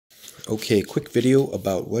Okay, quick video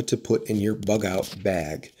about what to put in your bug out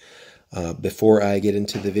bag. Before I get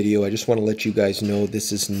into the video, I just want to let you guys know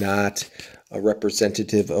this is not a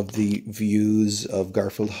representative of the views of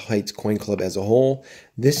Garfield Heights Coin Club as a whole.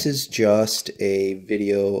 This is just a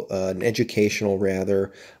video, an educational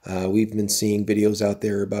rather. We've been seeing videos out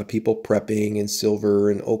there about people prepping and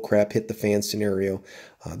silver and oh crap, hit the fan scenario.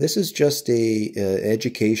 This is just a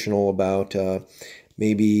educational about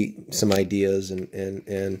maybe some ideas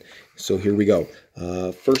and so here we go.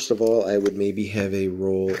 First of all, I would maybe have a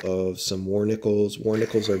roll of some war nickels. War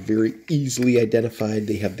nickels are very easily identified.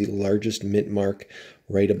 They have the largest mint mark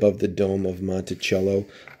right above the dome of Monticello.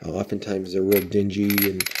 Oftentimes they're real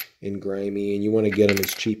dingy and grimy, and you want to get them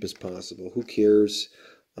as cheap as possible. Who cares?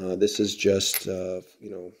 This is just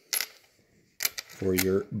for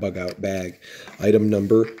your bug out bag. Item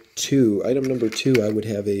number two, I would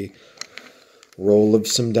have a roll of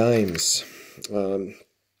some dimes.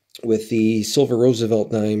 With the silver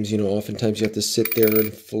Roosevelt dimes, oftentimes you have to sit there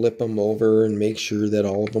and flip them over and make sure that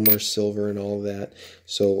all of them are silver and all of that.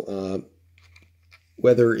 So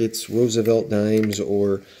whether it's Roosevelt dimes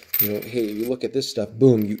or, hey, you look at this stuff,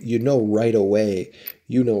 boom, you know right away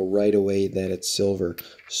that it's silver.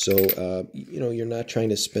 So, you're not trying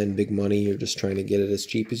to spend big money. You're just trying to get it as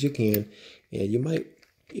cheap as you can. And you might,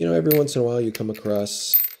 every once in a while you come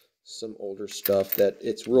across some older stuff that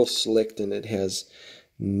it's real slicked and it has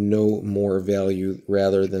no more value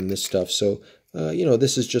rather than this stuff. So,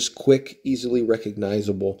 this is just quick, easily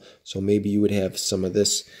recognizable. So maybe you would have some of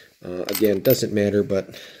this. Again, doesn't matter,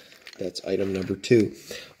 but that's item number two.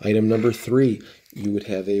 Item number three, you would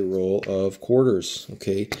have a roll of quarters,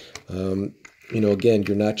 okay? Again,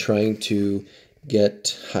 you're not trying to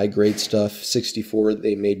get high-grade stuff. 64,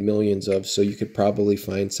 they made millions of, so you could probably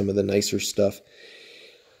find some of the nicer stuff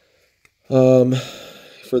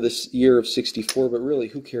for this year of 64, but really,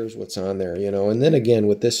 who cares what's on there, And then again,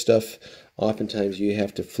 with this stuff, oftentimes you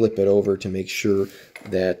have to flip it over to make sure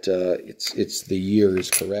that it's the year is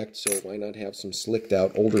correct. So why not have some slicked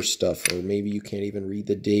out older stuff? Or maybe you can't even read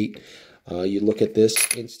the date. You look at this,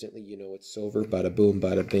 instantly you know it's silver, bada boom,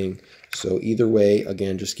 bada bing. So either way,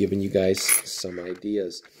 again, just giving you guys some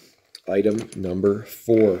ideas. Item number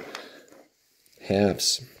four,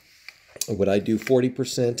 halves. Would I do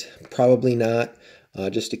 40%? Probably not.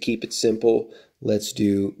 Just to keep it simple, let's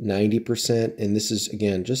do 90%. And this is,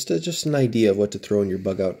 again, just an idea of what to throw in your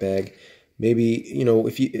bug out bag. Maybe,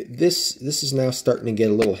 if this is now starting to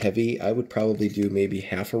get a little heavy, I would probably do maybe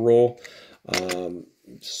half a roll.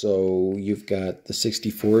 So you've got the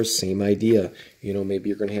 64s, same idea. Maybe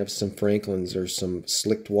you're going to have some Franklins or some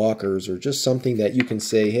slicked Walkers or just something that you can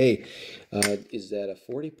say, hey, is that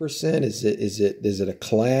a 40%? Is it a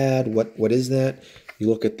clad? What is that? You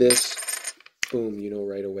look at this, boom, you know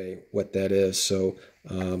right away what that is. So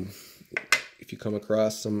if you come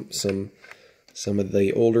across some of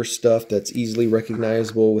the older stuff that's easily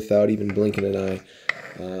recognizable without even blinking an eye,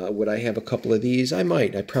 would I have a couple of these? I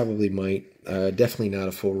probably might. Definitely not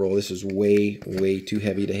a full roll. This is way too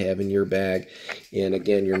heavy to have in your bag. And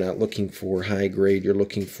again, you're not looking for high grade. You're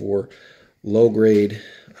looking for low grade.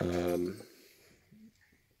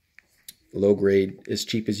 Low grade, as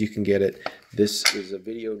cheap as you can get it. This is a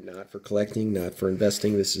video not for collecting, not for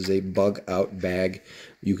investing. This is a bug out bag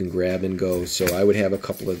you can grab and go. So I would have a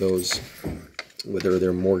couple of those, whether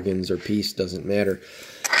they're Morgans or Peace, doesn't matter.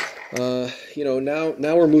 Now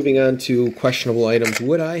we're moving on to questionable items.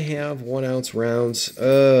 Would I have 1 ounce rounds?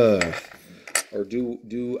 Or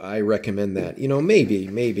do I recommend that?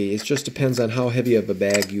 Maybe. It just depends on how heavy of a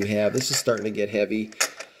bag you have. This is starting to get heavy.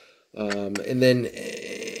 And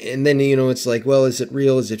then it's like, well, is it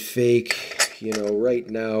real? Is it fake? Right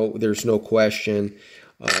now, there's no question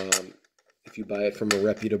if you buy it from a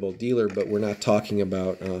reputable dealer, but we're not talking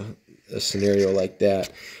about a scenario like that.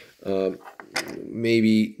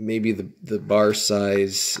 Maybe the bar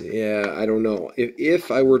size, yeah, I don't know.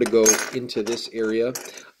 If I were to go into this area,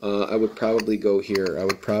 I would probably go here. I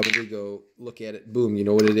would probably go look at it. Boom, you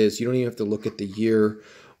know what it is. You don't even have to look at the year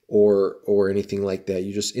or anything like that.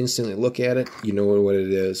 You just instantly look at it, you know what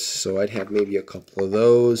it is. So I'd have maybe a couple of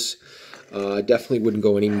those. I definitely wouldn't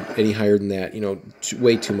go any higher than that.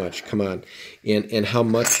 Way too much. Come on. And how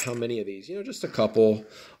many of these? Just a couple.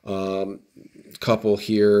 Couple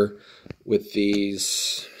here with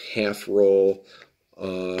these half roll.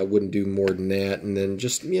 I wouldn't do more than that. And then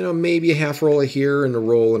just, maybe a half roll here and a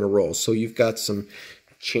roll and a roll. So you've got some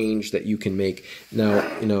change that you can make. Now,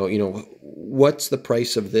 what's the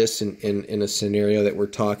price of this in a scenario that we're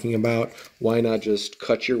talking about? Why not just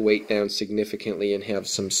cut your weight down significantly and have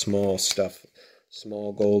some small stuff,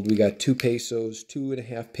 small gold? We got 2 pesos,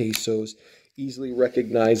 2.5 pesos. easily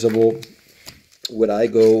recognizable. Would I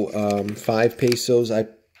go 5 pesos?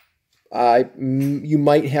 You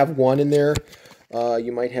might have one in there.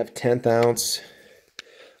 You might have 10th ounce.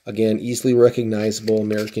 Again, easily recognizable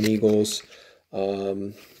American Eagles.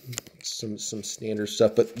 Some standard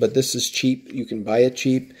stuff, but this is cheap. You can buy it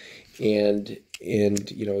cheap, and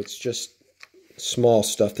you know, it's just small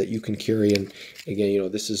stuff that you can carry. And again, you know,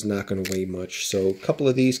 this is not going to weigh much. So a couple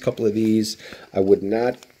of these. I would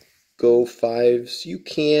not go 5s. You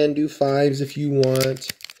can do 5s if you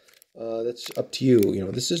want. That's up to you. You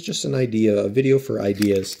know, this is just an idea, a video for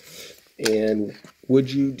ideas. And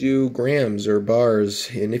would you do grams or bars?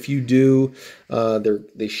 And if you do,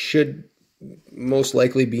 they should most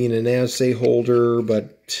likely be in an assay holder,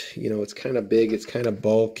 but you know, it's kind of big, it's kind of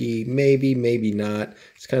bulky, maybe not.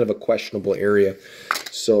 It's kind of a questionable area.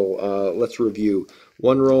 So let's review.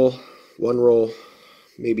 One roll,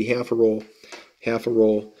 maybe half a roll,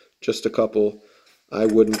 just a couple.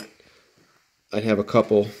 I'd have a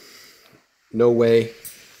couple, no way,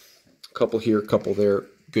 a couple here, a couple there,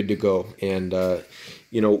 good to go. And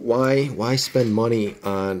you know, why spend money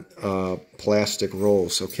on plastic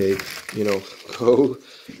rolls? Okay, you know,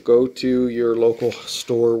 go to your local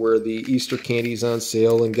store where the Easter candy's on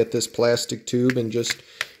sale and get this plastic tube and just,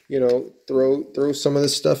 you know, throw some of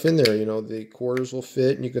this stuff in there. You know, the quarters will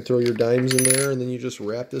fit, and you can throw your dimes in there, and then you just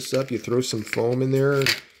wrap this up. You throw some foam in there, and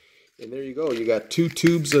there you go. You got 2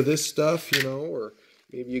 tubes of this stuff, you know, or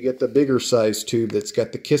maybe you get the bigger size tube that's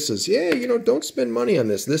got the kisses. Yeah, you know, don't spend money on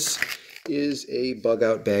this. This is a bug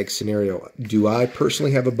out bag scenario. Do I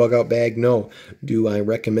personally have a bug out bag? No. Do I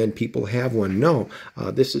recommend people have one? No.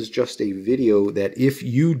 This is just a video that if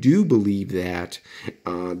you do believe that,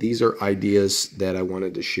 these are ideas that I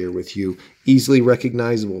wanted to share with you. Easily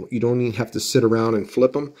recognizable. You don't even have to sit around and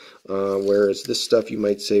flip them. Whereas this stuff, you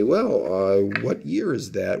might say, well, what year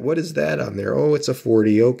is that? What is that on there? Oh, it's a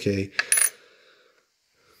 40. Okay.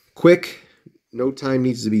 Quick. No time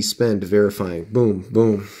needs to be spent verifying. Boom,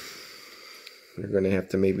 boom. You're going to have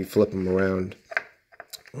to maybe flip them around,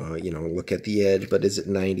 you know, look at the edge, but is it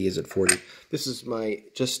 90, is it 40? This is my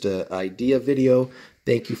just a idea video.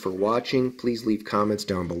 Thank you for watching. Please leave comments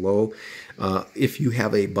down below. If you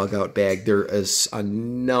have a bug out bag, there is a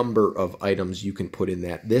number of items you can put in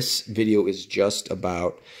that. This video is just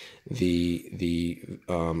about the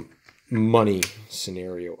money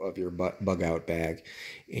scenario of your bug out bag,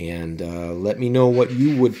 and let me know what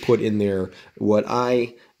you would put in there, what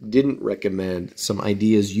I didn't recommend, some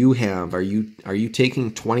ideas you have. Are you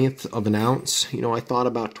taking 1/20th of an ounce? You know, I thought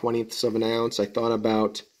about 1/20ths of an ounce. I thought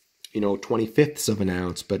about, you know, 1/25ths of an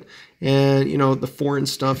ounce, but you know, the foreign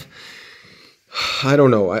stuff, I don't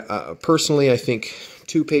know. I personally, I think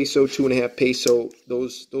 2 peso, 2.5 peso,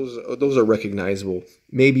 those are recognizable.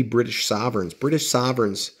 Maybe British sovereigns.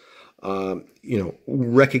 You know,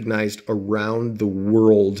 recognized around the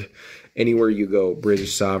world. Anywhere you go,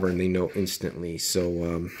 British sovereign, they know instantly.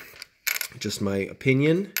 So just my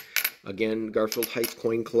opinion. Again, Garfield Heights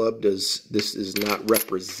Coin Club does not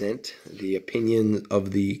represent the opinion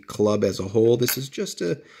of the club as a whole. This is just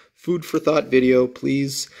a food for thought video.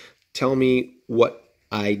 Please tell me what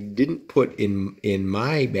I didn't put in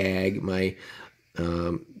my bag, my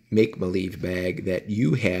make-believe bag, that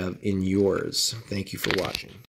you have in yours. Thank you for watching.